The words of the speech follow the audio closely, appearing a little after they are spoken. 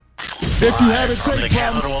If you haven't From the taken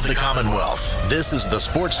capital of the Commonwealth, this is the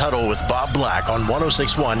Sports Huddle with Bob Black on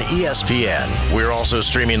 106.1 ESPN. We're also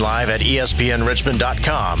streaming live at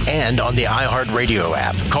ESPNRichmond.com and on the iHeartRadio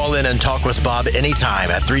app. Call in and talk with Bob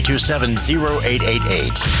anytime at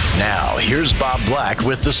 327-0888. Now, here's Bob Black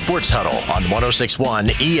with the Sports Huddle on 106.1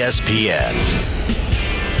 ESPN.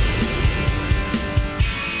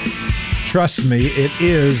 Trust me, it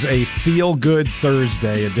is a feel-good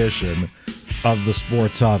Thursday edition of the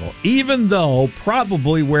Sports Huddle. Even though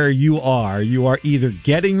probably where you are either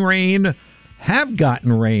getting rain, have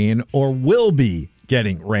gotten rain, or will be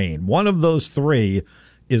getting rain. One of those three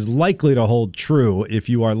is likely to hold true if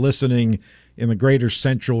you are listening in the greater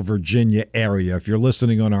Central Virginia area. If you're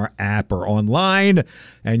listening on our app or online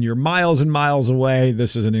and you're miles and miles away,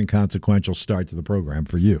 this is an inconsequential start to the program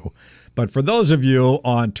for you. But for those of you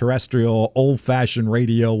on terrestrial, old-fashioned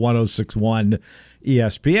radio, 106.1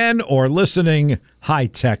 ESPN, or listening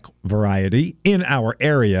high-tech variety in our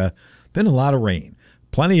area, been a lot of rain.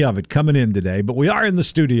 Plenty of it coming in today, but we are in the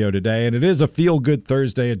studio today, and it is a feel-good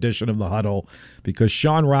Thursday edition of the Huddle because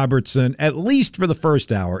Sean Robertson, at least for the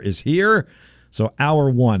first hour, is here. So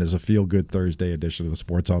hour one is a feel-good Thursday edition of the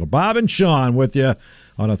Sports Huddle. Bob and Sean with you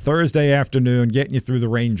on a Thursday afternoon, getting you through the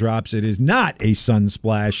raindrops. It is not a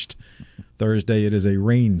sun-splashed Thursday. It is a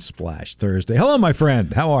rain-splashed Thursday. Hello, my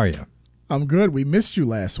friend. How are you? I'm good. We missed you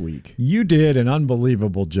last week. You did an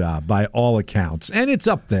unbelievable job by all accounts. And it's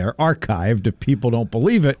up there, archived, if people don't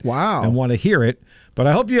believe it. Wow. And want to hear it. But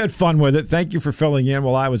I hope you had fun with it. Thank you for filling in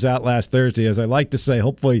while I was out last Thursday. As I like to say,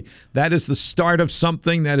 hopefully that is the start of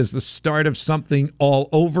something. That is the start of something all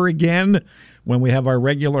over again. When we have our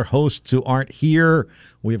regular hosts who aren't here,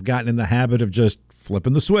 we have gotten in the habit of just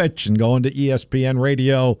flipping the switch and going to ESPN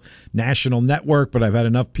Radio, national network. But I've had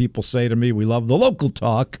enough people say to me, we love the local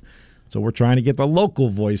talk. So we're trying to get the local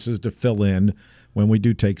voices to fill in when we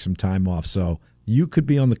do take some time off. So you could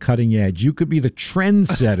be on the cutting edge. You could be the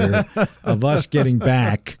trendsetter of us getting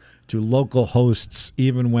back to local hosts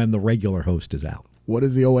even when the regular host is out. What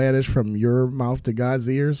is the old adage, from your mouth to God's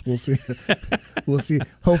ears? We'll see. We'll see.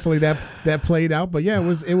 Hopefully that played out. But yeah,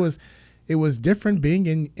 it was different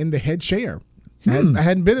being in the head chair. I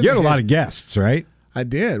hadn't been in. You had a lot of guests, right? I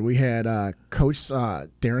did. We had Coach Darren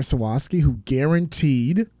Sawaski, who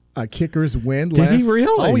guaranteed a Kickers win. Did he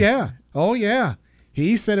really? Oh yeah.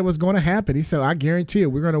 He said it was going to happen. He said, I guarantee it,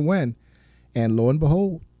 we're going to win. And lo and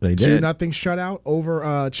behold, they did. 2-0 shutout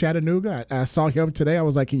over Chattanooga. I saw him today. I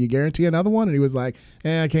was like, can you guarantee another one? And he was like,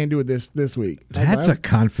 I can't do it this week. That's a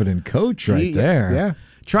confident coach right there. Yeah.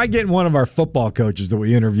 Try getting one of our football coaches that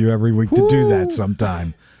we interview every week to do that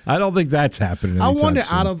sometime. I don't think that's happening anytime I wonder,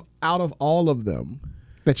 soon. out of all of them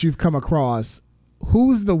that you've come across,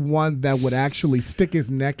 who's the one that would actually stick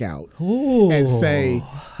his neck out and say,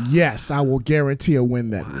 yes, I will guarantee a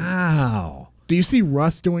win that week? Wow. Do you see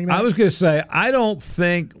Russ doing that? I was going to say, I don't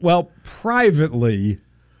think, privately,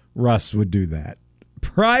 Russ would do that.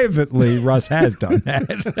 Privately, Russ has done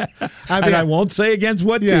that. I won't say against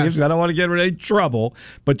what teams. I don't want to get in any trouble.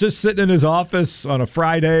 But just sitting in his office on a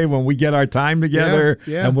Friday when we get our time together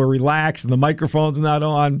and we're relaxed and the microphone's not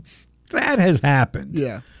on, that has happened.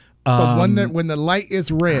 Yeah. But when the light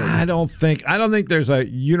is red, I don't think there's a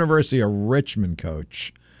University of Richmond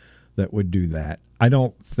coach that would do that. I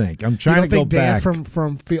don't think. I'm trying to go back. Dan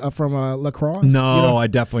from lacrosse? No, I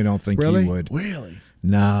definitely don't think he would. Really?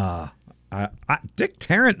 Nah. Dick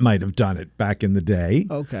Tarrant might have done it back in the day.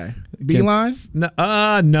 Okay. Beeline?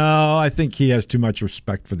 No, I think he has too much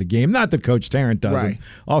respect for the game. Not that Coach Tarrant doesn't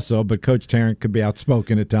also, but Coach Tarrant could be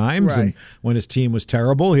outspoken at times. Right. And when his team was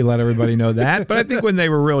terrible, he let everybody know that. But I think when they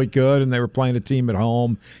were really good and they were playing a team at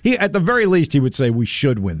home, at the very least, he would say we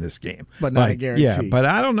should win this game. But not a guarantee. Yeah, but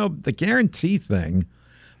I don't know. The guarantee thing,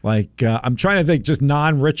 I'm trying to think just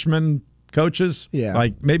non-Richmond coaches,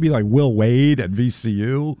 maybe Will Wade at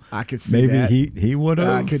VCU. I could see that. Maybe he would have.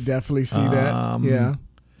 I could definitely see that. Yeah,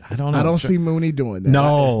 I don't know. I don't see Mooney doing that.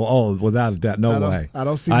 No, without a doubt, no way. I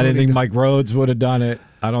don't see. I didn't think Mike Rhodes would have done it.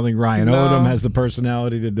 I don't think Ryan Odom has the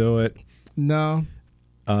personality to do it. No,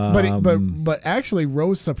 but actually,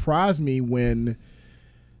 Rhodes surprised me when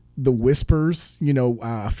the whispers.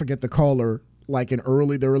 I forget the caller. Like in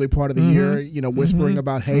the early part of the year, whispering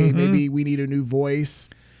about, hey, maybe we need a new voice.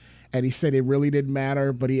 And he said it really didn't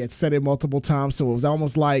matter, but he had said it multiple times. So it was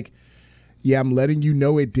almost like, I'm letting you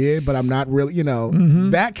know it did, but I'm not really,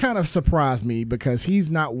 That kind of surprised me because he's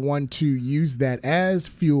not one to use that as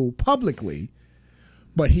fuel publicly.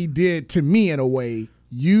 But he did, to me, in a way,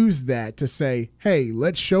 use that to say, hey,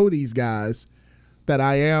 let's show these guys that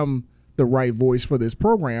I am the right voice for this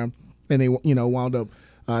program. And they, wound up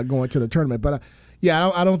going to the tournament. But,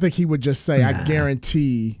 I don't think he would just say, I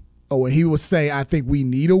guarantee Oh, and he would say, "I think we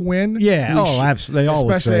need a win." Yeah. Absolutely. They all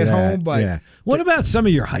would especially say at that. home. But yeah. What about some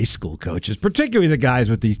of your high school coaches, particularly the guys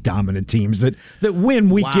with these dominant teams that win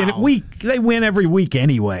week in week? They win every week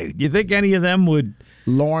anyway. Do you think any of them would?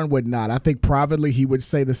 Lauren would not. I think privately he would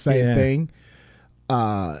say the same thing.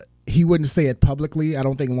 He wouldn't say it publicly. I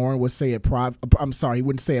don't think Lauren would say it I'm sorry, he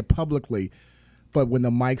wouldn't say it publicly. But when the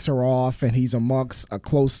mics are off and he's amongst a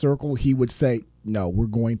close circle, he would say, "No, we're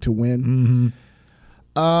going to win." Mm-hmm.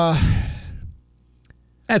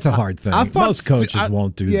 That's a hard thing. Most coaches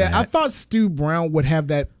won't do that. Yeah, I thought Stu Brown would have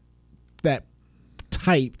that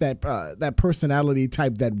type, that personality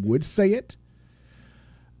type that would say it.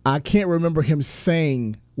 I can't remember him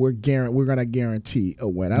saying we're going to guarantee a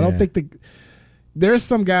win. I don't think there's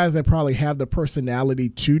some guys that probably have the personality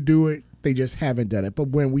to do it. They just haven't done it. But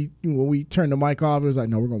when we turn the mic off, it was like,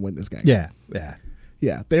 no, we're going to win this game.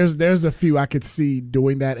 Yeah. There's a few I could see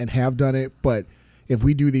doing that and have done it. But if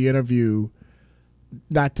we do the interview,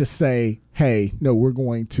 not to say, hey, no, we're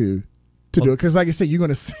going to do it. Because like I said, you're going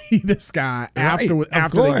to see this guy after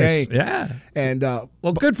the game. Yeah. And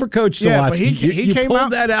good for Coach Sawatsky. But he you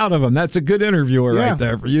pulled that out of him. That's a good interviewer right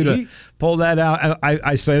there for you to pull that out. And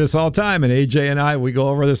I say this all the time, and AJ and I, we go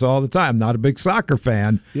over this all the time. I'm not a big soccer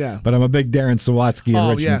fan, but I'm a big Darren Sawatsky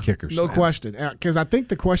and Richmond Kickers fan. No question. Because I think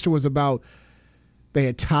the question was about they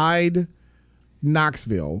had tied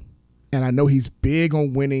Knoxville, and I know he's big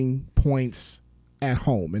on winning points at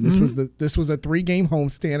home, and this was a 3-game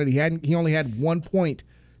homestand, and he only had 1 point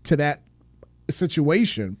to that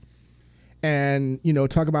situation. And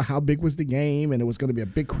talk about how big was the game, and it was going to be a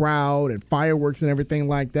big crowd and fireworks and everything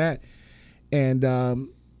like that. And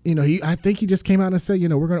I think he just came out and said,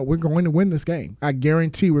 we're going to win this game. I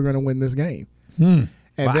guarantee we're going to win this game.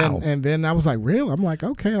 And then I was like, real? I'm like,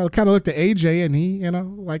 okay. I kind of looked at AJ, and he,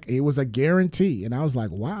 like it was a guarantee, and I was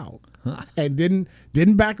like, wow. And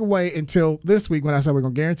didn't back away until this week when I said we're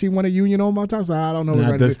going to guarantee one at Union on my top. So I don't know.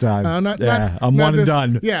 Not this time. I'm one and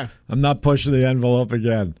done. Yeah. I'm not pushing the envelope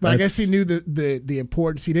again. But I guess he knew the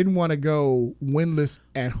importance. He didn't want to go winless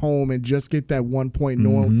at home and just get that 1 point,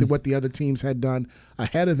 knowing what the other teams had done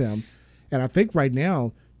ahead of them. And I think right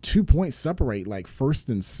now 2 points separate like 1st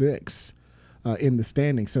and 6 in the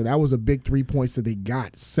standings. So that was a big 3 points that they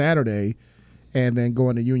got Saturday. And then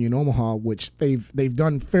going to Union Omaha, which they've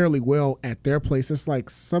done fairly well at their place. It's like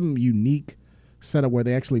some unique setup where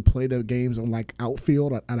they actually play their games on like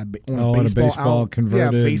outfield on a baseball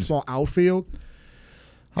converted. Yeah, baseball outfield.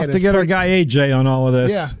 I'll have to get our guy AJ on all of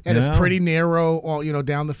this. Yeah, and it's pretty narrow,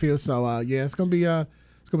 down the field. So it's gonna be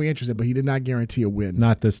interesting. But he did not guarantee a win.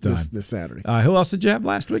 Not this time. This Saturday. Who else did you have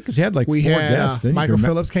last week? Because you had like 4 guests. Michael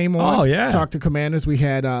Phillips came on. Oh yeah. Talked to Commanders. We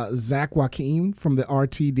had Zach Joaquim from the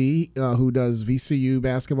RTD who does VCU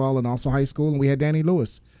basketball and also high school, and we had Danny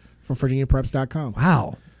Lewis from VirginiaPreps.com.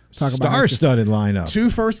 Wow. Star-studded lineup. 2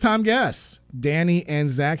 first-time guests. Danny and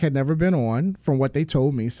Zach had never been on, from what they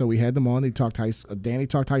told me. So we had them on. They talked Danny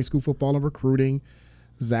talked high school football and recruiting.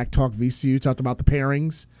 Zach talked VCU. Talked about the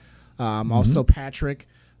pairings. Also Patrick,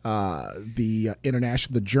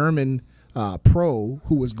 the German pro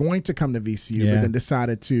who was going to come to VCU, but then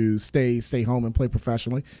decided to stay home and play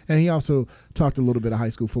professionally. And he also talked a little bit of high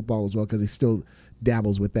school football as well because he still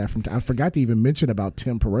dabbles with that. I forgot to even mention about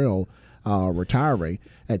Tim Perrell retiring.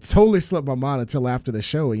 It totally slipped my mind until after the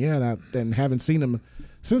show. And haven't seen him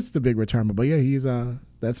since the big retirement. But he's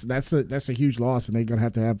that's a huge loss, and they're gonna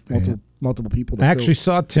have to have multiple people. I actually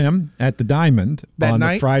saw Tim at the Diamond on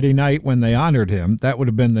the Friday night when they honored him. That would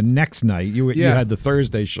have been the next night. You had the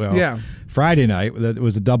Thursday show. Yeah. Friday night, it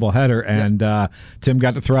was a doubleheader, and Tim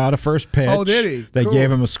got to throw out a first pitch. Oh, did he? They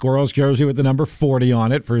gave him a Squirrels jersey with the number 40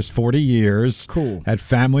 on it for his 40 years. Cool. Had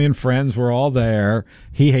family and friends were all there.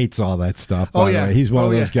 He hates all that stuff, by the way. He's one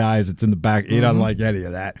of those guys that's in the back. He doesn't like any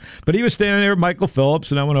of that. But he was standing there with Michael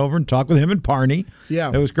Phillips, and I went over and talked with him and Parney.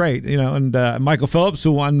 Yeah. It was great, and Michael Phillips,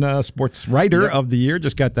 who won Sports Writer of the Year,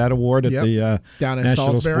 just got that award at the down in National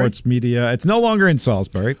Salisbury. Sports Media. It's no longer in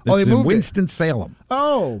Salisbury. It's in Winston-Salem.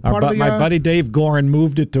 Oh, my buddy Dave Gorin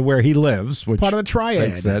moved it to where he lives, which part of the triad.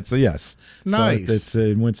 Makes sense. So yes, nice. So it's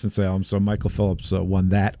in Winston-Salem. So Michael Phillips won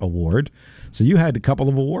that award. So you had a couple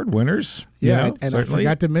of award winners. And I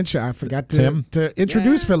forgot to mention. I forgot to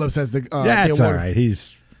introduce Phillips as the that's the all right. He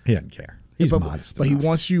doesn't care. He's modest. But he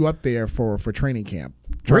wants you up there for training camp.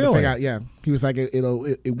 Really? He was like,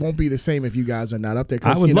 it won't be the same if you guys are not up there.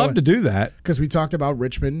 I would love to do that. Because we talked about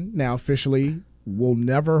Richmond now officially will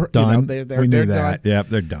never done. They're we knew that. Done. Yep,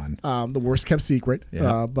 they're done. The worst kept secret.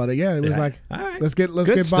 Yeah. But again, it was like, right. let's get Good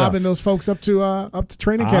Bob stuff. and those folks up to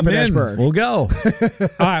training camp in Ashburn. We'll go. All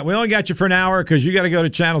right, we only got you for an hour because you got to go to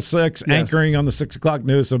Channel 6, anchoring on the 6 o'clock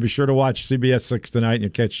news. So be sure to watch CBS 6 tonight, and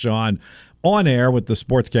you'll catch Sean on air with the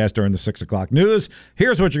sportscast during the 6 o'clock news.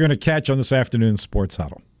 Here's what you're going to catch on this afternoon's Sports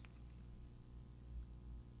Huddle.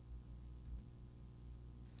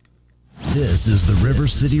 This is the River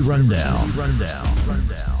City Rundown.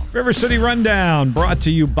 River City Rundown, brought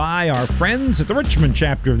to you by our friends at the Richmond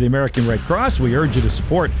chapter of the American Red Cross. We urge you to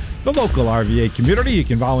support the local RVA community. You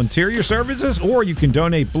can volunteer your services, or you can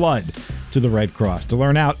donate blood to the Red Cross. To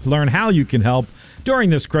learn how you can help during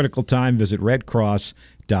this critical time, visit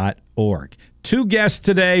redcross.org. 2 guests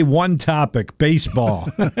today, 1 topic, baseball.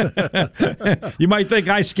 You might think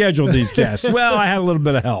I scheduled these guests. Well, I had a little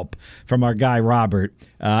bit of help from our guy, Robert,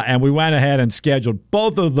 and we went ahead and scheduled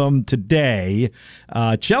both of them today.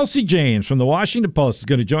 Chelsea James from the Washington Post is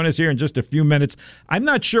going to join us here in just a few minutes. I'm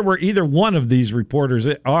not sure where either one of these reporters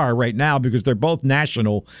are right now because they're both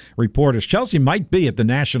national reporters. Chelsea might be at the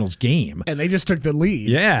Nationals game. And they just took the lead.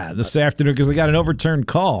 Yeah, this afternoon because they got an overturned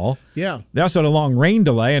call. Yeah. They also had a long rain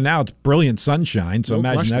delay, and now it's brilliant sunshine, so No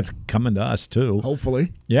imagine question. that's coming to us too.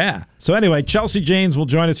 Hopefully. Yeah. So anyway, Chelsea James will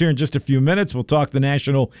join us here in just a few minutes. We'll talk the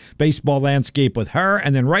national baseball landscape with her.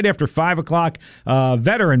 And then right after 5 o'clock,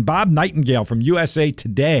 veteran Bob Nightingale from USA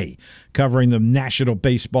Today, covering the national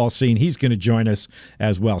baseball scene. He's going to join us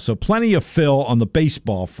as well. So plenty of fill on the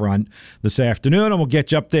baseball front this afternoon, and we'll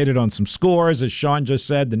get you updated on some scores. As Sean just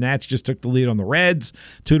said, the Nats just took the lead on the Reds,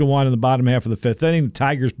 2-1 in the bottom half of the 5th inning. The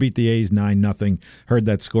Tigers beat the A's 9-0. Heard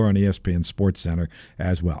that score on ESPN Sports Center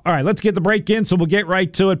as well. All right, let's get the break in, so we'll get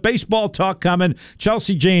right to it. Baseball talk coming.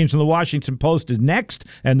 Chelsea James from the Washington Post is next,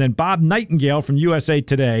 and then Bob Nightingale from USA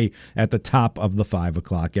Today at the top of the 5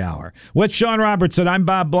 o'clock hour. With Sean Robertson, I'm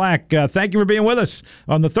Bob Black. Thank you for being with us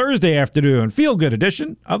on the Thursday afternoon feel-good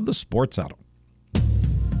edition of the Sports Huddle.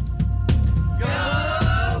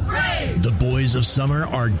 Go Braves! The boys of summer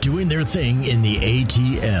are doing their thing in the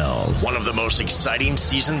ATL. One of the most exciting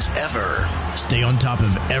seasons ever. Stay on top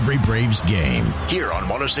of every Braves game here on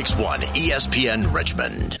 106.1 ESPN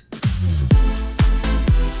Richmond.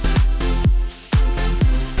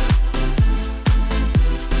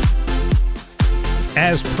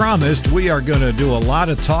 As promised, we are going to do a lot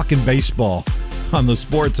of talking baseball on the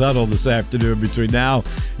Sports Huddle this afternoon between now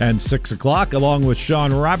and 6 o'clock, along with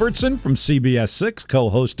Sean Robertson from CBS 6,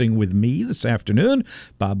 co-hosting with me this afternoon.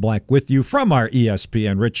 Bob Black with you from our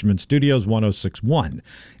ESPN Richmond studios, 106.1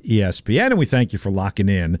 ESPN, and we thank you for locking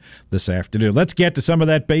in this afternoon. Let's get to some of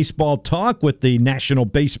that baseball talk with the national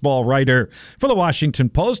baseball writer for the Washington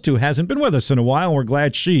Post, who hasn't been with us in a while, and we're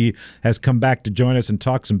glad she has come back to join us and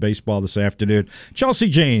talk some baseball this afternoon. Chelsea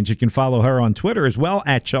Janes, you can follow her on Twitter as well,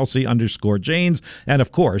 at Chelsea_Janes, and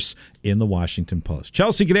of course, in the Washington Post.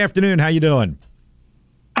 Chelsea, good afternoon. How you doing?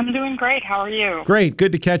 I'm doing great. How are you? Great.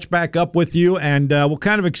 Good to catch back up with you. And we'll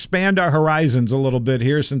kind of expand our horizons a little bit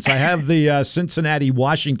here since I have the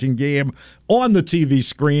Cincinnati-Washington game on the TV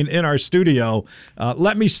screen in our studio.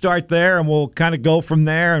 Let me start there, and we'll kind of go from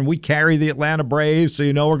there. And we carry the Atlanta Braves, so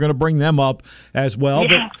you know we're going to bring them up as well.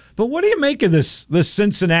 Yeah. But what do you make of this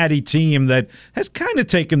Cincinnati team that has kind of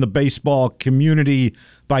taken the baseball community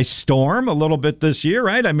by storm a little bit this year,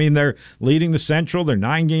 right? I mean, they're leading the Central. They're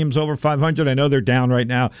 9 games over 500. I know they're down right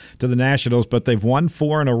now to the Nationals, but they've won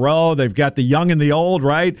 4 in a row. They've got the young and the old,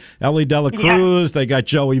 right? Ellie De La Cruz. Yeah. They got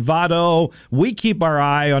Joey Votto. We keep our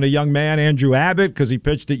eye on a young man, Andrew Abbott, because he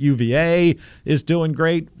pitched at UVA, is doing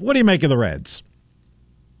great. What do you make of the Reds?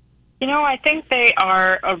 You know, I think they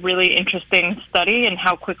are a really interesting study in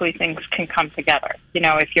how quickly things can come together. You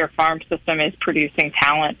know, if your farm system is producing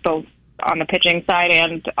talent, both on the pitching side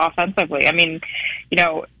and offensively. I mean, you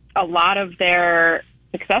know, a lot of their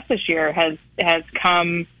success this year has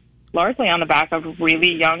come largely on the back of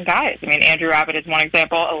really young guys. I mean, Andrew Abbott is one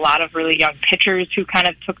example. A lot of really young pitchers who kind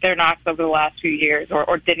of took their knocks over the last few years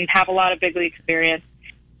or didn't have a lot of big league experience,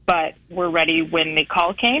 but were ready when the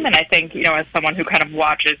call came. And I think, you know, as someone who kind of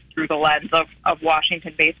watches through the lens of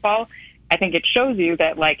Washington baseball, I think it shows you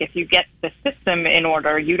that, like, if you get the system in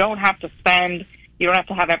order, you don't have to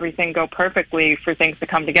have everything go perfectly for things to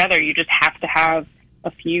come together. You just have to have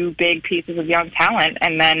a few big pieces of young talent.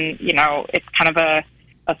 And then, you know, it's kind of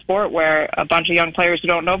a sport where a bunch of young players who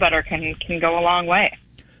don't know better can go a long way.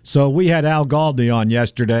 So we had Al Galdi on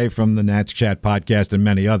yesterday from the Nats Chat podcast and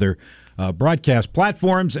many other broadcast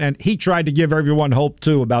platforms, and he tried to give everyone hope,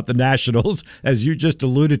 too, about the Nationals, as you just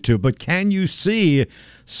alluded to. But can you see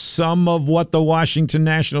some of what the Washington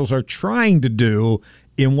Nationals are trying to do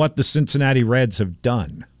in what the Cincinnati Reds have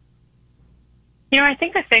done? I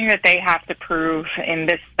think the thing that they have to prove in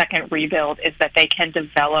this second rebuild is that they can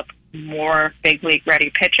develop more big league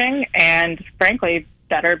ready pitching and, frankly,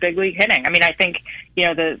 better big league hitting. I think,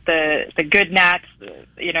 the good Nats,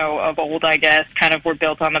 of old, I guess, kind of were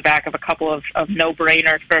built on the back of a couple of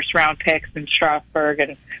no-brainer first-round picks in Strasburg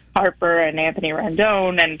and Harper and Anthony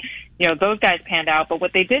Rendon, and, those guys panned out. But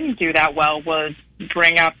what they didn't do that well was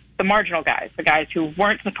bring up the marginal guys, the guys who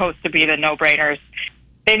weren't supposed to be the no-brainers.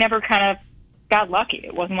 They never kind of got lucky.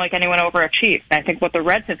 It wasn't like anyone overachieved. And I think what the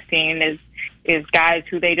Reds have seen is guys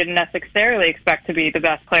who they didn't necessarily expect to be the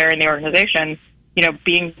best player in the organization,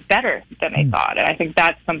 being better than they thought. And I think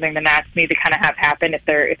that's something the Nats need to kind of have happen if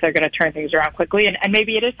they're going to turn things around quickly. And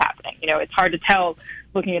maybe it is happening. It's hard to tell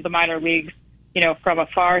looking at the minor leagues, from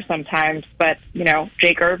afar sometimes. But,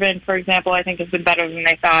 Jake Irvin, for example, I think has been better than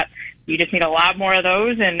they thought. You just need a lot more of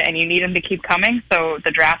those, and you need them to keep coming. So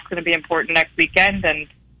the draft's going to be important next weekend. And,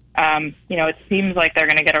 it seems like they're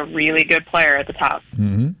going to get a really good player at the top.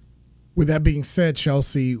 Mm-hmm. With that being said,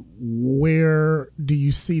 Chelsea, where do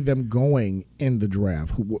you see them going in the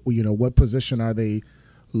draft? What position are they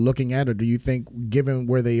looking at, or do you think, given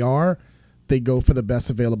where they are, they go for the best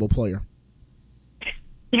available player?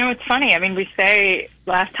 It's funny. We say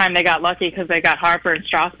last time they got lucky because they got Harper and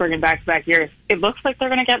Strasburg in back-to-back years. It looks like they're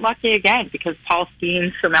going to get lucky again because Paul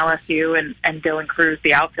Skeens from LSU and Dylan Cruz,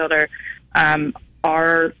 the outfielder,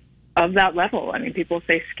 are of that level. People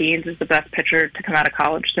say Skeens is the best pitcher to come out of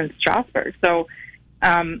college since Strasburg. So,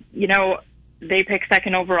 they pick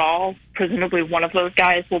second overall. Presumably one of those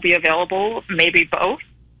guys will be available, maybe both,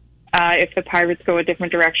 if the Pirates go a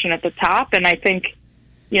different direction at the top. And I think,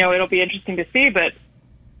 it'll be interesting to see. But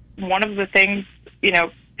one of the things,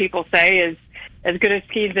 people say is as good as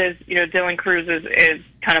Skeens is, Dylan Cruz is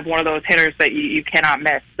kind of one of those hitters that you cannot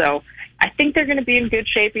miss. So I think they're going to be in good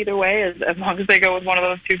shape either way as long as they go with one of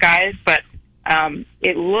those two guys. But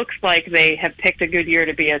it looks like they have picked a good year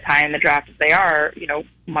to be as high in the draft as they are,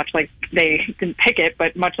 much like they didn't pick it,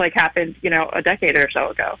 but much like happened, a decade or so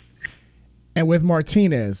ago. And with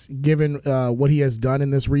Martinez, given what he has done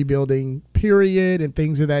in this rebuilding period and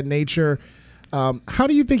things of that nature, how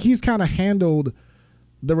do you think he's kind of handled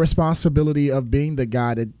the responsibility of being the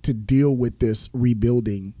guy to deal with this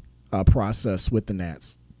rebuilding process with the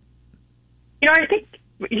Nats? I think,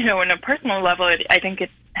 in a personal level, I think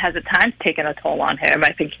it has at times taken a toll on him.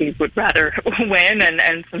 I think he would rather win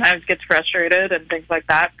and sometimes gets frustrated and things like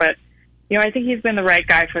that. But, I think he's been the right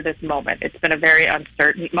guy for this moment. It's been a very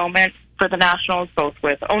uncertain moment for the Nationals, both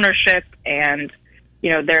with ownership and,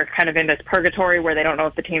 they're kind of in this purgatory where they don't know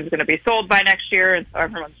if the team's going to be sold by next year. And so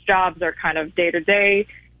everyone's jobs are kind of day to day.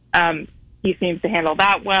 He seems to handle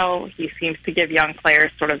that well. He seems to give young players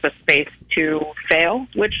sort of the space to fail,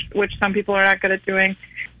 which some people are not good at doing.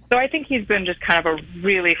 So I think he's been just kind of a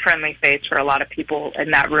really friendly face for a lot of people in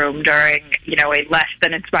that room during, a less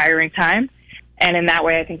than inspiring time. And in that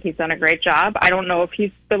way, I think he's done a great job. I don't know if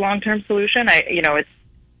he's the long-term solution.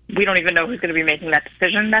 We don't even know who's going to be making that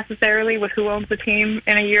decision necessarily with who owns the team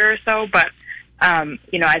in a year or so. But,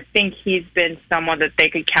 I think he's been someone that they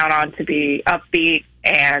could count on to be upbeat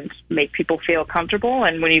and make people feel comfortable.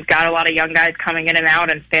 And when you've got a lot of young guys coming in and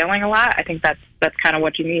out and failing a lot, I think that's kind of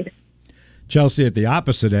what you need. Chelsea, at the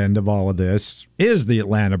opposite end of all of this, is the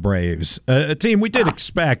Atlanta Braves, a team we did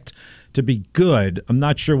expect to be good. I'm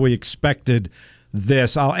not sure we expected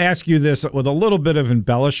this. I'll ask you this with a little bit of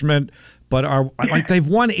embellishment, but they've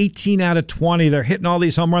won 18 out of 20. They're hitting all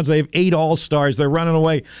these home runs. They have 8 All-Stars. They're running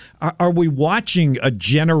away. Are we watching a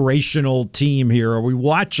generational team here? Are we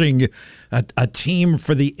watching a team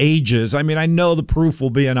for the ages? I know the proof will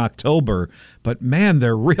be in October, but, man,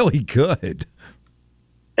 they're really good.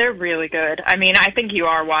 They're really good. I think you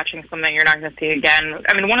are watching something you're not going to see again.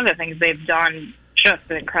 One of the things they've done just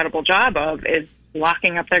an incredible job of is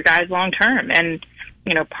locking up their guys long term. And,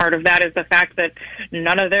 part of that is the fact that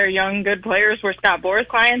none of their young, good players were Scott Boras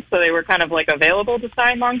clients, so they were kind of available to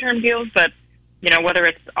sign long-term deals. But, whether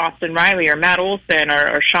it's Austin Riley or Matt Olson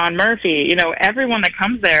or Sean Murphy, everyone that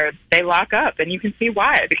comes there, they lock up. And you can see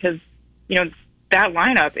why, because, that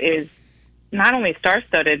lineup is not only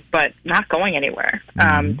star-studded, but not going anywhere.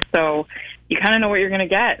 So you kind of know what you're going to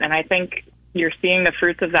get. And I think you're seeing the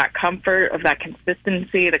fruits of that comfort, of that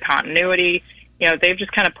consistency, the continuity. They've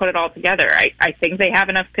just kind of put it all together. I think they have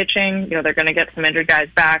enough pitching. They're going to get some injured guys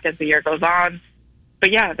back as the year goes on.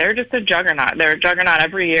 But, yeah, they're just a juggernaut. They're a juggernaut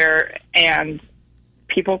every year. And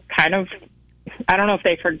people kind of, I don't know if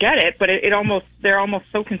they forget it, but they're almost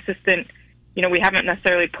so consistent. We haven't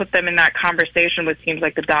necessarily put them in that conversation with teams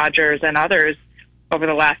like the Dodgers and others over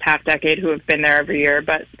the last half decade who have been there every year,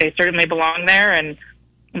 but they certainly belong there. And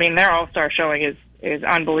their All-Star showing is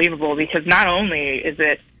unbelievable, because not only is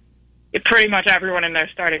it pretty much everyone in their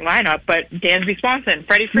starting lineup, but Dansby Swanson,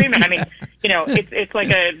 Freddie Freeman. I mean, it's like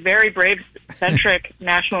a very Braves-centric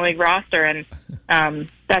National League roster, and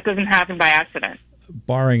that doesn't happen by accident.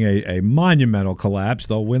 Barring a monumental collapse,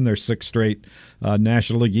 they'll win their sixth straight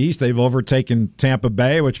National League East. They've overtaken Tampa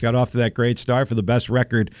Bay, which got off to that great start, for the best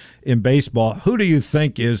record in baseball. Who do you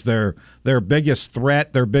think is their biggest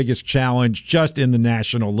threat, their biggest challenge just in the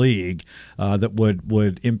National League that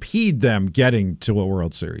would impede them getting to a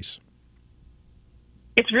World Series?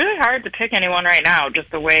 It's really hard to pick anyone right now,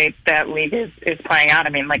 just the way that league is playing out. I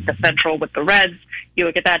mean, like the Central with the Reds, you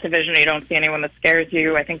look at that division, you don't see anyone that scares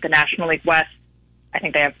you. I think the National League West, I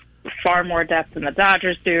think they have far more depth than the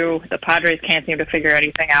Dodgers do. The Padres can't seem to figure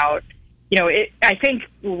anything out. I think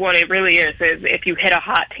what it really is if you hit a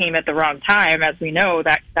hot team at the wrong time, as we know,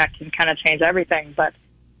 that can kind of change everything. But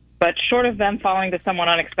short of them falling to someone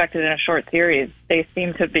unexpected in a short series, they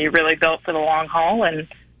seem to be really built for the long haul, and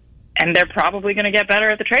they're probably going to get better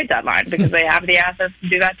at the trade deadline because they have the assets to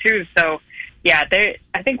do that too. So, yeah,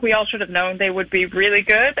 I think we all should have known they would be really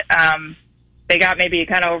good. They got maybe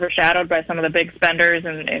kind of overshadowed by some of the big spenders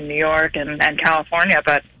in New York and California,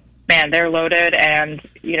 but man, they're loaded, and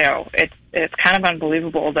it's kind of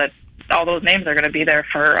unbelievable that all those names are going to be there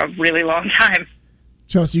for a really long time.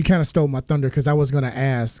 Chelsea, you kind of stole my thunder because I was going to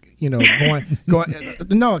ask, going.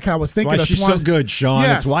 No, I was thinking of Swanson. Why she's so good, Sean. Yes.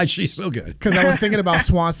 That's why she's so good. Because I was thinking about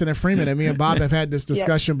Swanson and Freeman, and me and Bob have had this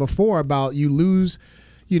discussion before about you lose,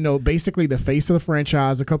 basically the face of the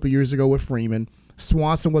franchise a couple years ago with Freeman.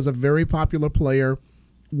 Swanson was a very popular player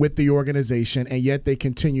with the organization, and yet they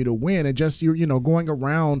continue to win. And just going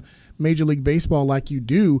around Major League Baseball like you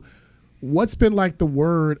do, what's been like the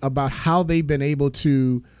word about how they've been able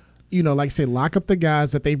to, lock up the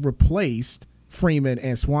guys that they've replaced, Freeman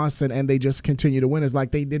and Swanson, and they just continue to win? It's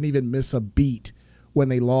like they didn't even miss a beat when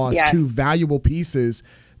they lost two valuable pieces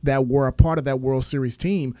that were a part of that World Series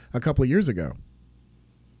team a couple of years ago.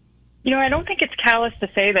 I don't think it's callous to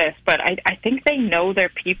say this, but I think they know their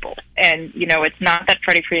people. And, it's not that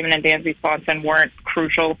Freddie Freeman and Dansby Swanson weren't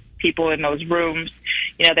crucial people in those rooms.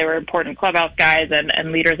 They were important clubhouse guys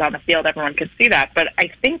and leaders on the field. Everyone could see that. But I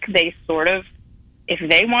think they sort of, if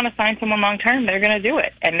they want to sign someone long-term, they're going to do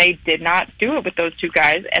it. And they did not do it with those two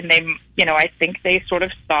guys. And they, I think they sort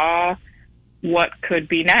of saw what could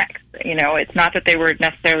be next. It's not that they were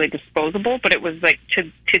necessarily disposable, but it was like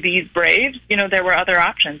to these Braves, there were other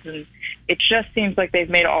options, and it just seems like they've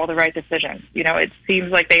made all the right decisions. It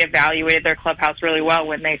seems like they evaluated their clubhouse really well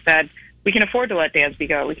when they said, we can afford to let Dansby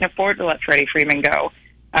go, we can afford to let Freddie Freeman go.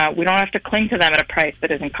 We don't have to cling to them at a price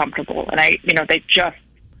that isn't comfortable. And they just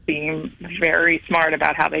seem very smart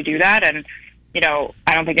about how they do that. And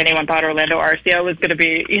I don't think anyone thought Orlando Arcia was going to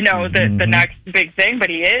be, the next big thing,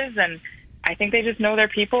 but he is. And I think they just know their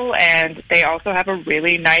people, and they also have a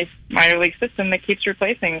really nice minor league system that keeps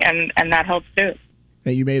replacing, and that helps too.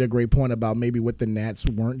 And you made a great point about maybe what the Nats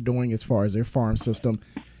weren't doing as far as their farm system,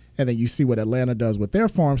 and then you see what Atlanta does with their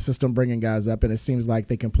farm system, bringing guys up, and it seems like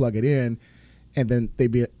they can plug it in, and then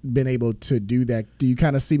they've been able to do that. Do you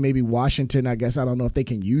kind of see maybe Washington, I don't know if they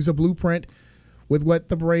can use a blueprint with what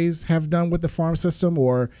the Braves have done with the farm system,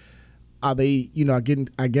 or are they,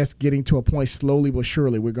 getting to a point slowly but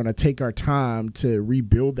surely, we're going to take our time to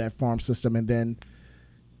rebuild that farm system and then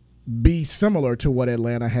be similar to what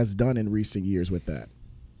Atlanta has done in recent years with that?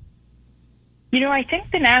 I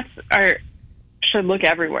think the Nats should look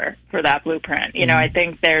everywhere for that blueprint. I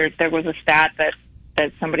think there was a stat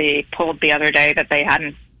that somebody pulled the other day that they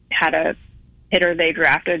hadn't had a hitter they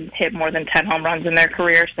drafted hit more than 10 home runs in their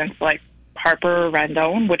career since like Harper or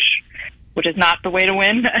Rendon, which is not the way to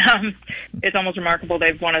win. It's almost remarkable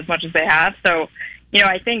they've won as much as they have. So,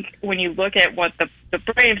 I think when you look at what the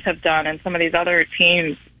Braves have done and some of these other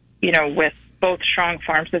teams, with both strong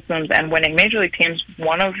farm systems and winning major league teams,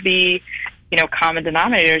 one of the, common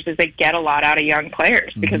denominators is they get a lot out of young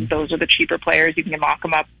players because those are the cheaper players. You can lock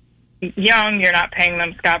them up young. You're not paying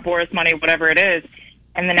them Scott Boras money, whatever it is.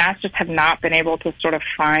 And the Nats just have not been able to sort of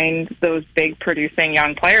find those big producing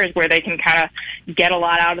young players where they can kind of get a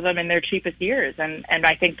lot out of them in their cheapest years. And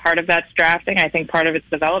I think part of that's drafting. I think part of it's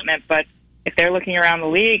development. But if they're looking around the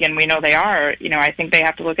league, and we know they are, I think they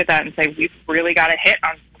have to look at that and say, we've really got to hit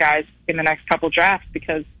on guys in the next couple drafts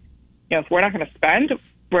because, if we're not going to spend,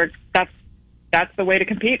 that's the way to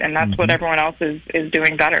compete. And that's what everyone else is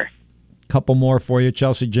doing better. Couple more for you.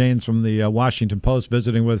 Chelsea Janes from the Washington Post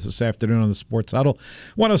visiting with us this afternoon on the Sports Huddle.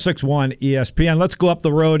 106.1 ESPN. Let's go up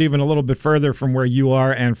the road even a little bit further from where you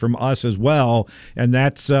are and from us as well. And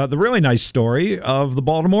that's the really nice story of the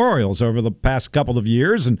Baltimore Orioles over the past couple of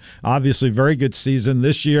years. And obviously very good season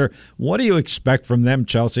this year. What do you expect from them,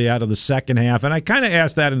 Chelsea, out of the second half? And I kind of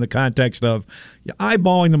asked that in the context of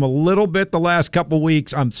eyeballing them a little bit the last couple of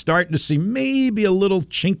weeks. I'm starting to see maybe a little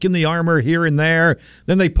chink in the armor here and there.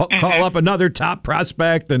 Then they call up another top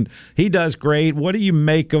prospect, and he does great. What do you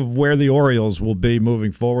make of where the Orioles will be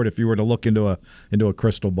moving forward if you were to look into a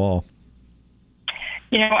crystal ball?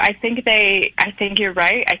 I think you're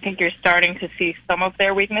right. I think you're starting to see some of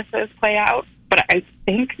their weaknesses play out, but I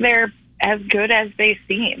think they're as good as they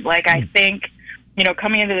seem. I think,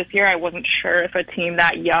 coming into this year, I wasn't sure if a team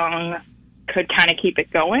that young could kind of keep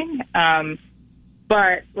it going.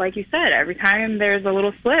 But like you said, every time there's a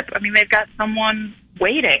little slip, they've got someone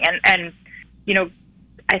waiting. And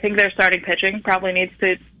I think their starting pitching probably needs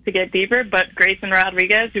to get deeper. But Grayson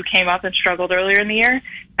Rodriguez, who came up and struggled earlier in the year,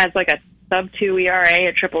 has a sub-2 ERA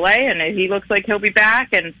at AAA, and he looks like he'll be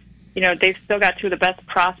back. And, they've still got two of the best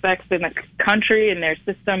prospects in the country in their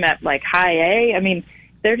system at, high A.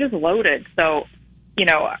 They're just loaded. So,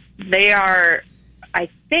 they are, I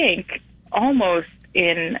think, almost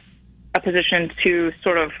in a position to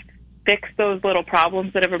sort of fix those little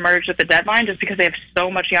problems that have emerged at the deadline just because they have so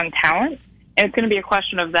much young talent. And it's going to be a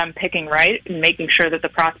question of them picking right and making sure that the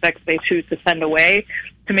prospects they choose to send away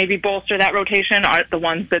to maybe bolster that rotation aren't the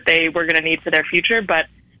ones that they were going to need for their future. But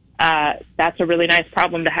that's a really nice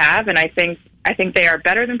problem to have. And I think they are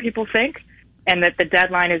better than people think, and that the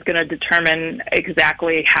deadline is going to determine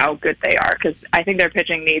exactly how good they are, because I think their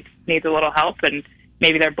pitching needs a little help, and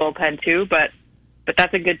maybe their bullpen too. But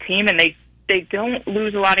that's a good team, and they don't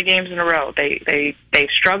lose a lot of games in a row. They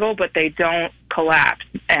struggle, but they don't collapse.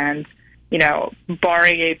 And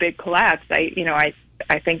barring a big collapse,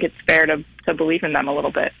 I think it's fair to believe in them a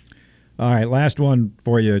little bit. All right, last one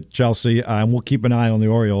for you, Chelsea. And we'll keep an eye on the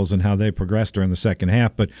Orioles and how they progress during the second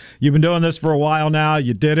half. But you've been doing this for a while now.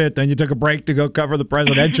 You did it. Then you took a break to go cover the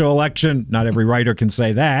presidential election. Not every writer can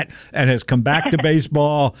say that. And has come back to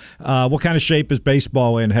baseball. What kind of shape is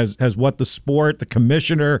baseball in? Has what the sport, the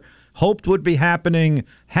commissioner, hoped would be happening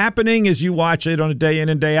as you watch it on a day in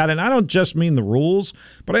and day out? And I don't just mean the rules,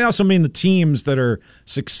 but I also mean the teams that are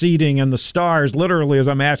succeeding and the stars. Literally, as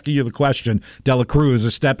I'm asking you the question, De La Cruz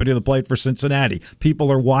is stepping to the plate for Cincinnati. People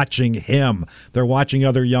are watching him. They're watching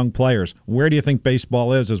other young players. Where do you think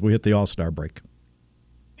baseball is as we hit the All-Star break?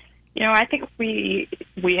 I think we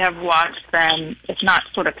have watched them, if not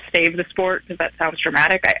sort of save the sport, because that sounds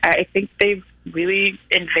dramatic. I think they've really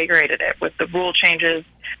invigorated it with the rule changes,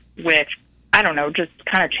 with, just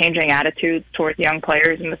kind of changing attitudes towards young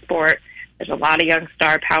players in the sport. There's a lot of young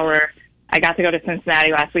star power. I got to go to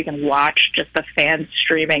Cincinnati last week and watch just the fans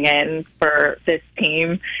streaming in for this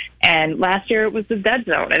team. And last year it was the dead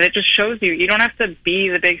zone. And it just shows you don't have to be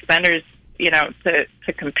the big spenders,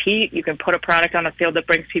 to compete. You can put a product on the field that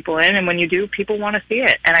brings people in. And when you do, people want to see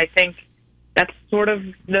it. And I think that's sort of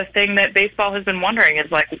the thing that baseball has been wondering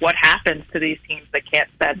is, what happens to these teams that can't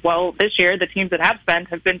spend? Well, this year, the teams that have spent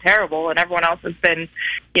have been terrible, and everyone else has been,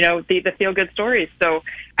 the feel-good stories. So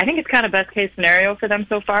I think it's kind of best-case scenario for them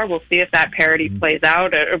so far. We'll see if that parity plays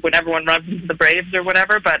out or when everyone runs into the Braves or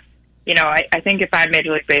whatever. But, I think if I'm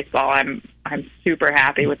Major League Baseball, I'm super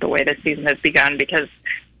happy with the way this season has begun, because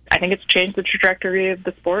I think it's changed the trajectory of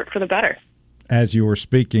the sport for the better. As you were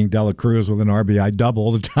speaking, De La Cruz with an RBI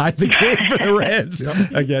double to tie the game for the Reds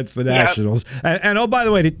against the Nationals. And oh, by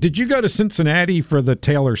the way, did you go to Cincinnati for the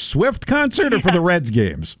Taylor Swift concert or for the Reds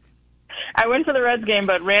games? I went to the Reds game,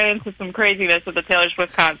 but ran into some craziness with the Taylor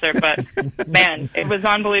Swift concert. But, man, it was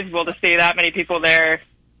unbelievable to see that many people there,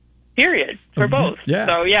 period, for both. Yeah.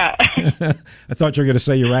 So, yeah. I thought you were going to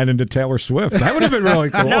say you ran into Taylor Swift. That would have been really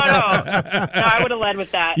cool. No, I would have led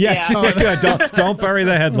with that. Yes, yeah. Don't bury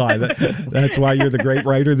the headline. That's why you're the great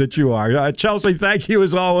writer that you are. Chelsea, thank you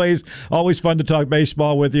as always. Always fun to talk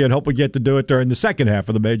baseball with you, and hope we get to do it during the second half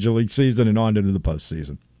of the Major League season and on into the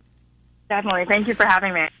postseason. Definitely. Thank you for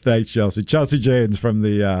having me. Thanks, Chelsea. Chelsea Janes from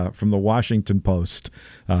the Washington Post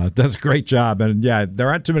does a great job. And, there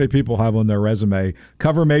aren't too many people have on their resume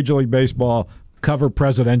cover Major League Baseball, cover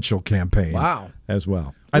presidential campaign. Wow. As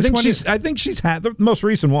well. I think she's had the most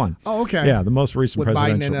recent one. Oh, okay. Yeah, the most recent with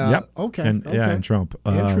presidential. Biden and, yep. Okay. And Trump.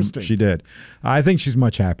 Interesting. She did. I think she's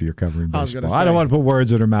much happier covering baseball. I was gonna say, I don't want to put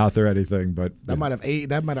words in her mouth or anything, but that might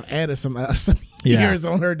have added some years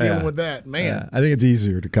on her dealing with that. Man, I think it's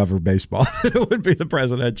easier to cover baseball than it would be the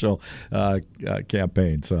presidential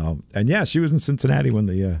campaign. So, and she was in Cincinnati when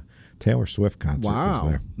the Taylor Swift concert was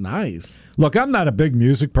there. Nice. Look, I'm not a big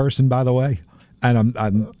music person, by the way. And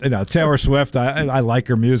I'm Taylor Swift, I like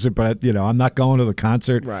her music, but, I'm not going to the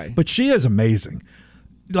concert. Right. But she is amazing.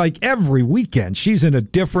 Like every weekend, she's in a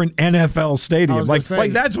different NFL stadium. Like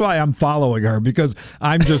that's why I'm following her, because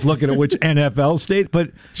I'm just looking at which NFL state.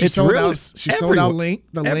 But she sold out Link.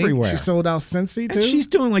 Everywhere. She sold out Cincy too. And she's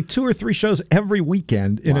doing like 2 or 3 shows every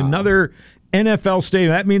weekend in another NFL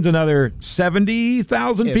stadium. That means another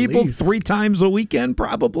 70,000 people 3 times a weekend,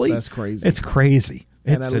 probably. That's crazy. It's crazy.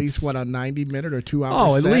 And at least a 90-minute or 2 hour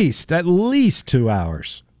Oh, set? at least 2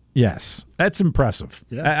 hours. Yes, that's impressive.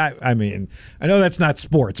 Yeah. I mean, I know that's not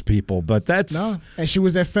sports, people, but that's... No, and she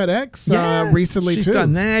was at FedEx recently, she's too. She's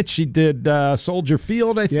done that. She did Soldier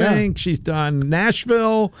Field, I think. She's done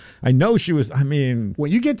Nashville. I know she was,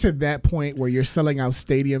 when you get to that point where you're selling out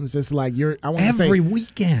stadiums, it's like every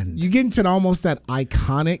weekend. You get into almost that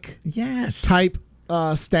iconic type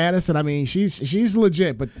status, and she's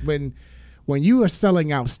legit, but when you are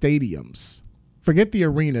selling out stadiums... Forget the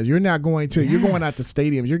arenas. You're not going to. You're going out to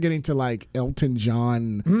stadiums. You're getting to like Elton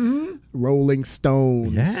John, Rolling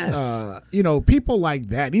Stones. Yes. People like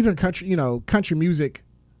that. Even country music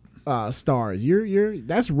stars.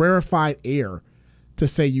 That's rarefied air to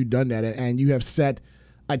say you've done that, and you have set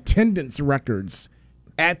attendance records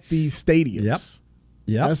at these stadiums.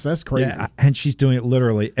 Yeah, that's crazy. Yeah, and she's doing it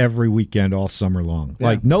literally every weekend all summer long. Yeah.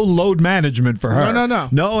 Like no load management for her. No.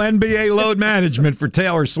 No NBA load management for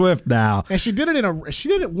Taylor Swift now. And she did it in a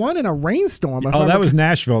rainstorm. That was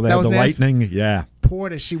Nashville. They had the lightning. Yeah. Poor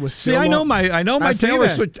that she was. See, I know my Taylor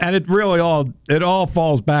Swift, and it really all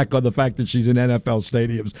falls back on the fact that she's in NFL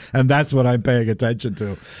stadiums, and that's what I'm paying attention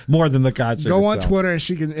to more than the concert. Go on itself. Twitter,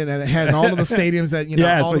 and it has all of the stadiums that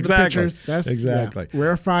all of the pictures. That's exactly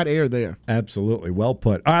rarefied air there. Absolutely, well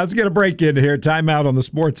put. All right, let's get a break in here. Timeout on the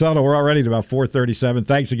Sports Huddle. We're already at about 4:37.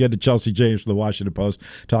 Thanks again to Chelsea James from the Washington Post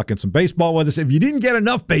talking some baseball with us. If you didn't get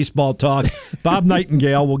enough baseball talk, Bob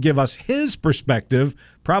Nightingale will give us his perspective,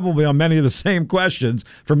 probably on many of the same questions,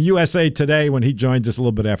 from USA Today when he joins us a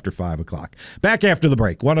little bit after 5 o'clock. Back after the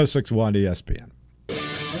break, 106.1 ESPN.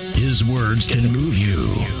 His words can move you.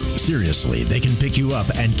 Seriously, they can pick you up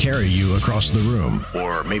and carry you across the room.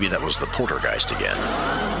 Or maybe that was the poltergeist again.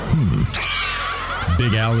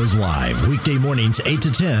 Big Al is live weekday mornings 8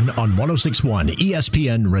 to 10 on 106.1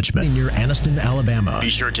 ESPN Richmond near Anniston, Alabama. Be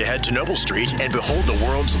sure to head to Noble Street and behold the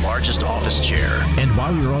world's largest office chair. And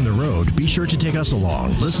while you're on the road, be sure to take us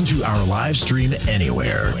along. Listen to our live stream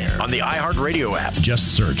anywhere on the iHeartRadio app.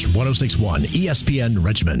 Just search 106.1 ESPN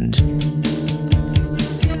Richmond.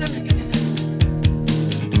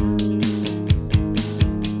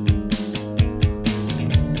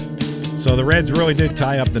 So the Reds really did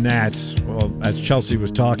tie up the Nats. Well, as Chelsea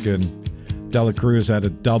was talking, Dela Cruz had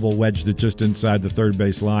a double wedged it just inside the third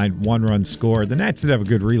base line. 1 run scored. The Nats did have a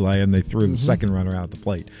good relay, and they threw the second runner out at the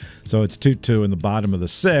plate. So it's 2-2 in the bottom of the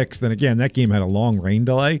 6th. And again, that game had a long rain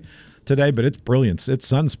delay today, but it's brilliant. It's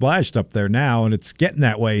sun-splashed up there now, and it's getting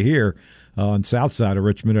that way here on south side of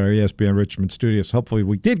Richmond, our ESPN Richmond studios. Hopefully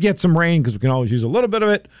we did get some rain because we can always use a little bit of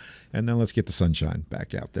it. And then let's get the sunshine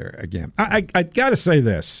back out there again. I got to say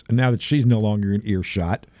this, now that she's no longer in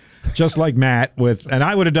earshot, just like Matt and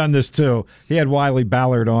I would have done this too. He had Wiley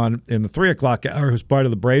Ballard on in the 3 o'clock hour, who's part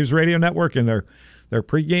of the Braves radio network, in their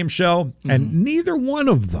pregame show. And neither one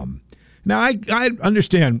of them. Now, I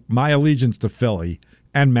understand my allegiance to Philly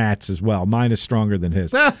and Matt's as well. Mine is stronger than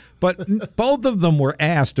his. But both of them were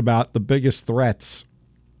asked about the biggest threats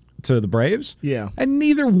to the Braves. Yeah. And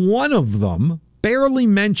neither one of them barely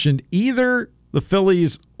mentioned either the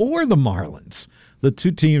Phillies or the Marlins, the 2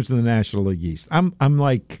 teams in the National League East. I'm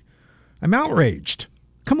outraged.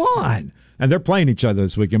 Come on. And they're playing each other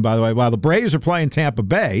this weekend, by the way. While the Braves are playing Tampa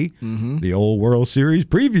Bay, the old World Series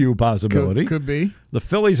preview possibility. Could be. The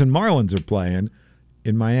Phillies and Marlins are playing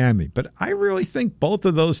in Miami. But I really think both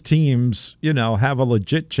of those teams, have a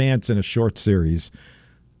legit chance in a short series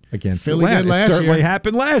against Philly Atlanta. Did last It certainly year.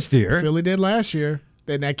 happened last year. Philly did last year.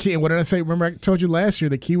 And that key, what did I say? Remember, I told you last year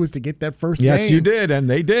the key was to get that first game. Yes, you did, and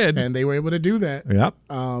they did. And they were able to do that. Yep.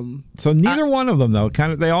 So neither one of them, though,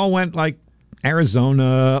 they all went like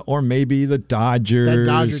Arizona or maybe the Dodgers. That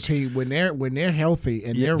Dodger team, when they're healthy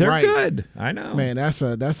and they're right. They're good. I know. Man, that's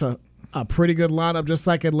a pretty good lineup, just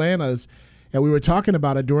like Atlanta's. And we were talking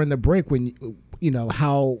about it during the break when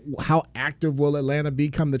how active will Atlanta be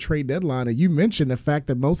come the trade deadline? And you mentioned the fact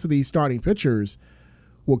that most of these starting pitchers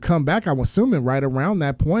will come back, I'm assuming, right around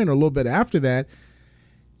that point or a little bit after that.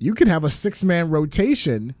 You could have a 6-man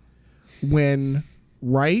rotation when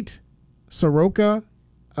Wright, Soroka,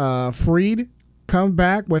 Fried come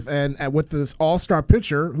back with this all-star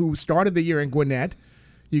pitcher who started the year in Gwinnett.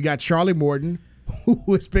 You got Charlie Morton, who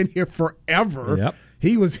has been here forever. Yep.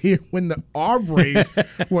 He was here when our Braves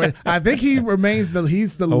were. I think he remains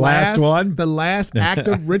he's the last one, the last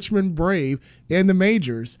active Richmond Brave in the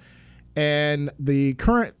majors, and the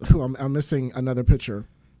current. I'm missing another pitcher.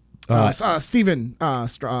 Steven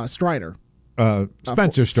Strider.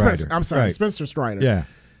 Spencer Strider. I'm sorry, right. Spencer Strider. Yeah.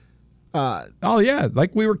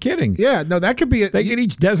 Like we were kidding. Yeah, no, that could be. They get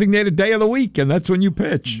each designated day of the week, and that's when you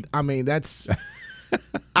pitch. I mean, that's.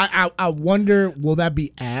 I wonder, will that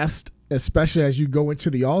be asked, especially as you go into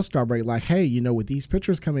the All-Star break? Like, hey, with these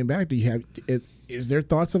pitchers coming back, do you have? Is there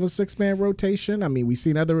thoughts of a 6-man rotation? I mean, we've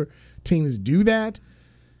seen other teams do that.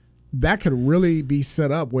 That could really be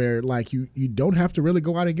set up where, like, you don't have to really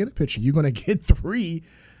go out and get a pitcher. You're going to get 3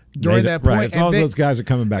 during that point. Right, as long as those guys are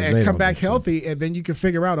coming back. And come back healthy, and then you can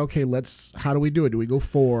figure out, okay, how do we do it? Do we go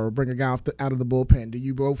 4 or bring a guy out of the bullpen? Do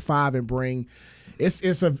you go 5 and bring – it's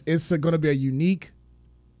going to be a unique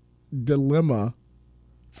dilemma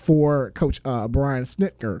for Coach Brian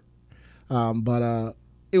Snitker. But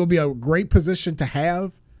it will be a great position to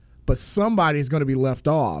have, but somebody's going to be left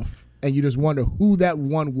off, and you just wonder who that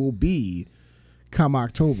one will be come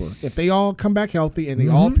October. If they all come back healthy and they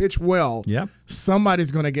all pitch well,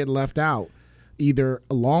 somebody's going to get left out, either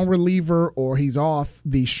a long reliever or he's off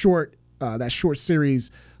the short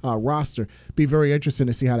series roster. Be very interesting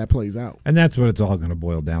to see how that plays out. And that's what it's all going to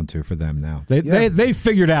boil down to for them now. They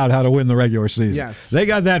figured out how to win the regular season. Yes. They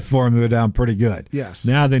got that formula down pretty good. Yes.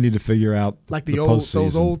 Now they need to figure out like those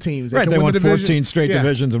old teams. They won 14 straight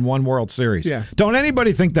divisions and 1 World Series. Yeah. Don't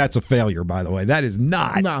anybody think that's a failure, by the way. That is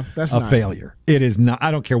not a failure. It is not.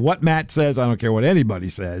 I don't care what Matt says. I don't care what anybody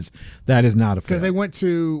says. That is not a failure. Because they went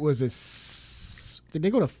to, did they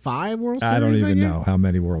go to 5 World Series? I don't even know how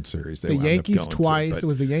many World Series they The Yankees twice. It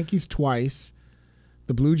was the Yankees twice.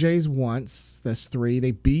 The Blue Jays once. That's 3.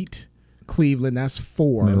 They beat Cleveland. That's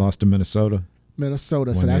 4. And they lost to Minnesota. So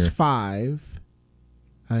that's 5.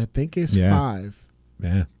 I think it's 5.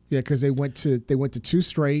 Yeah. Yeah, because they went to 2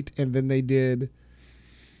 straight, and then they did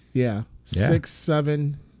 6,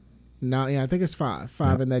 7, 9. Yeah, I think it's 5.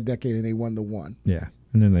 5 in that decade, and they won the 1. Yeah,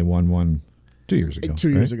 and then they won 1 2 years ago. 2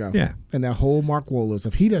 years ago. Yeah. And that whole Mark Wohlers,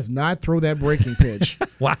 if he does not throw that breaking pitch.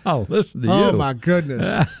 Wow, listen to you. Oh, my goodness.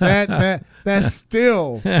 That's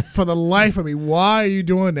still, for the life of me, why are you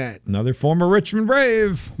doing that? Another former Richmond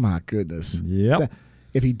Brave. My goodness. Yep.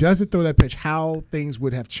 If he doesn't throw that pitch, how things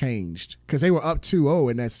would have changed. Because they were up 2-0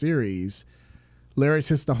 in that series. Larry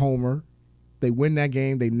hits the homer. They win that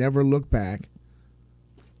game. They never look back.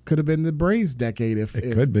 Could have been the Braves' decade if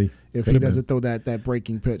he doesn't throw that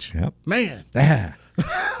breaking pitch. Yep. Man.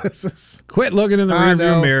 Quit looking in the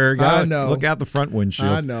rearview mirror. I know. Look out the front windshield.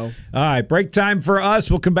 I know. All right, break time for us.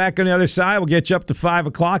 We'll come back on the other side. We'll get you up to 5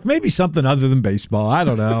 o'clock. Maybe something other than baseball. I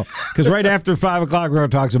don't know. Because right after 5 o'clock, we're going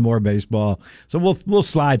to talk some more baseball. So we'll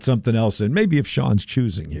slide something else in. Maybe if Sean's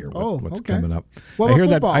choosing here what's coming up. What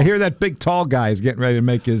about I hear that big tall guy is getting ready to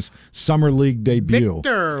make his summer league debut.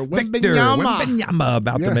 Victor Wembanyama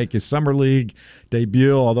about to make his summer league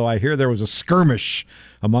debut, although I hear there was a skirmish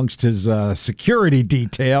amongst his security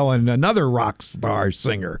detail and another rock star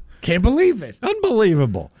singer. Can't believe it.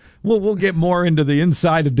 Unbelievable. We'll get more into the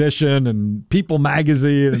Inside Edition and People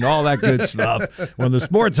Magazine and all that good stuff when the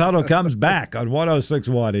Sports Huddle comes back on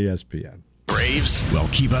 106.1 ESPN. Braves? Well,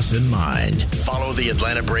 keep us in mind. Follow the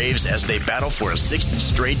Atlanta Braves as they battle for a 6th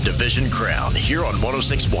straight division crown here on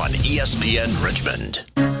 106.1 ESPN Richmond.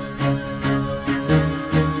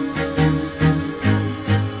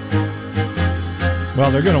 Well,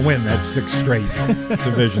 they're going to win that 6th straight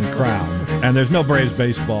division crown. And there's no Braves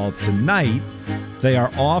baseball tonight. They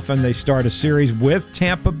are off, and they start a series with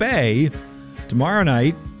Tampa Bay tomorrow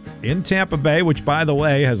night in Tampa Bay, which, by the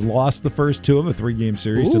way, has lost the first 2 of a 3-game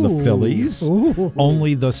series to the Phillies.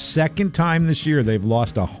 Only the second time this year they've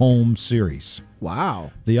lost a home series.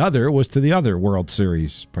 Wow. The other was to the other World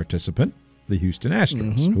Series participant, the Houston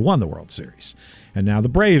Astros, who won the World Series. And now the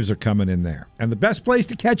Braves are coming in there. And the best place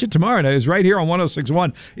to catch it tomorrow night is right here on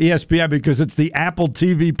 106.1 ESPN because it's the Apple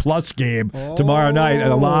TV Plus game tomorrow night.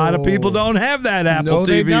 And a lot of people don't have that Apple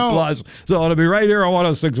TV Plus. So it'll be right here on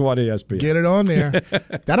 106.1 ESPN. Get it on there.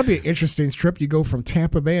 That'll be an interesting trip. You go from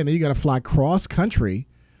Tampa Bay, and then you got to fly cross country.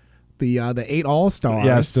 The 8 All-Stars.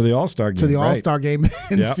 Yes, to the All-Star game. To the All-Star game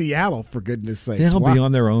in Seattle, for goodness sakes. They'll be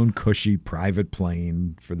on their own cushy private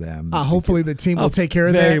plane for them. Hopefully the team will take care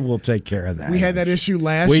of that. They will take care of that. We had that issue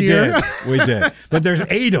last year. We did. But there's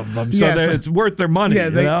 8 of them, so it's worth their money.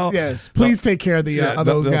 Yes, please take care of those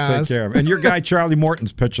guys. They'll take care of them. And your guy Charlie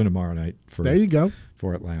Morton's pitching tomorrow night. There you go.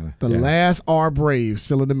 For Atlanta. The last R Braves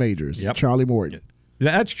still in the majors. Charlie Morton.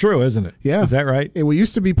 That's true, isn't it? Yeah. Is that right? It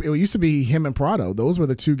used to be him and Prado. Those were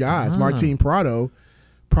the two guys. Martin Prado.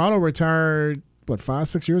 Prado retired,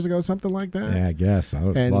 5-6 years ago, something like that? Yeah, I guess. I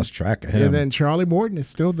lost track of him. And then Charlie Morton is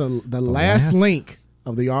still the last link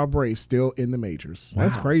of the R Braves still in the majors. Wow.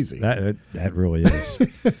 That's crazy. That really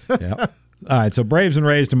is. Yeah. All right, so Braves and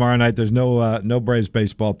Rays tomorrow night. There's no Braves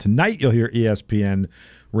baseball tonight. You'll hear ESPN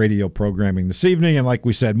radio programming this evening. And like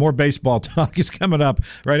we said, more baseball talk is coming up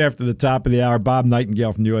right after the top of the hour. Bob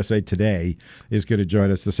Nightingale from USA Today is going to join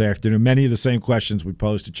us this afternoon. Many of the same questions we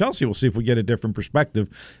posed to Chelsea. We'll see if we get a different perspective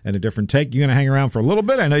and a different take. You're going to hang around for a little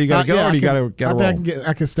bit? I know you got to go, or you got to roll?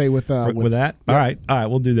 I can stay with that? Yep. All right,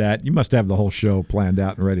 we'll do that. You must have the whole show planned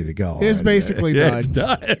out and ready to go. It's basically done. It's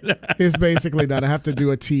done. It's basically done. I have to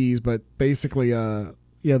do a tease, but basically, the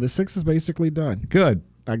 6 is basically done. Good.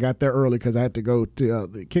 I got there early because I had to go to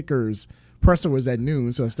the Kickers. Presser was at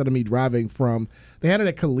noon, so instead of me driving they had it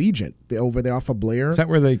at Collegiate over there off of Blair. Is that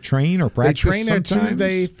where they train or practice? They train there sometimes?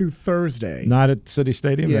 Tuesday through Thursday. Not at City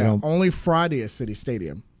Stadium? Yeah, only Friday at City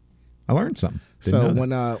Stadium. I learned something. Don't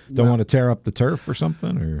want to tear up the turf or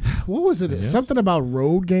something, or what was it? Something about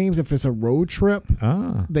road games. If it's a road trip,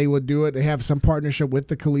 they would do it. They have some partnership with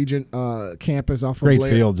the Collegiate campus off of Great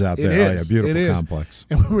Blair. fields out there. It is. Beautiful complex.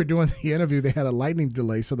 And we were doing the interview. They had a lightning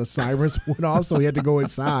delay, so the sirens went off. So we had to go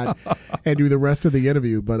inside and do the rest of the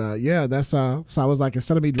interview. But that's so I was like,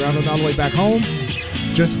 instead of me driving all the way back home,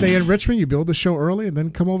 just stay in Richmond. You build the show early, and then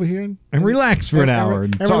come over here and relax for an hour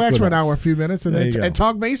and relax for an us. hour, a few minutes, and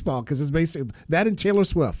talk baseball because it's basically that and Taylor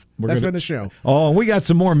Swift. That's been the show. Oh, and we got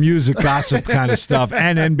some more music gossip kind of stuff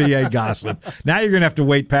and NBA gossip. Now you're going to have to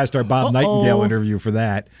wait past our Bob Nightingale interview for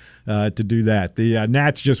that. To do that. The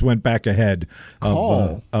Nats just went back ahead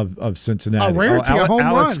of Cincinnati. A rarity, a home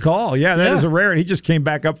Alex run. Call. Yeah, that is a rarity. He just came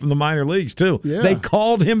back up from the minor leagues, too. Yeah. They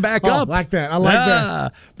called him back up. I like that. I like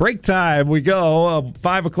that. Break time. We go.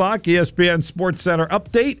 5 o'clock, ESPN Sports Center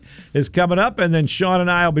update is coming up, and then Sean and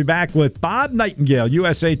I will be back with Bob Nightingale,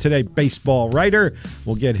 USA Today baseball writer.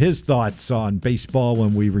 We'll get his thoughts on baseball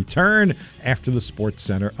when we return after the Sports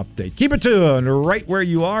Center update. Keep it tuned right where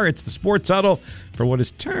you are. It's the Sports Huddle for what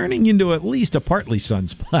is turning into at least a partly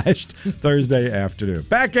sun-splashed Thursday afternoon.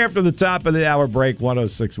 Back after the top of the hour break,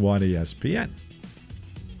 106.1 ESPN.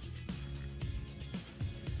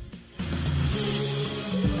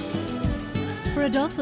 For adults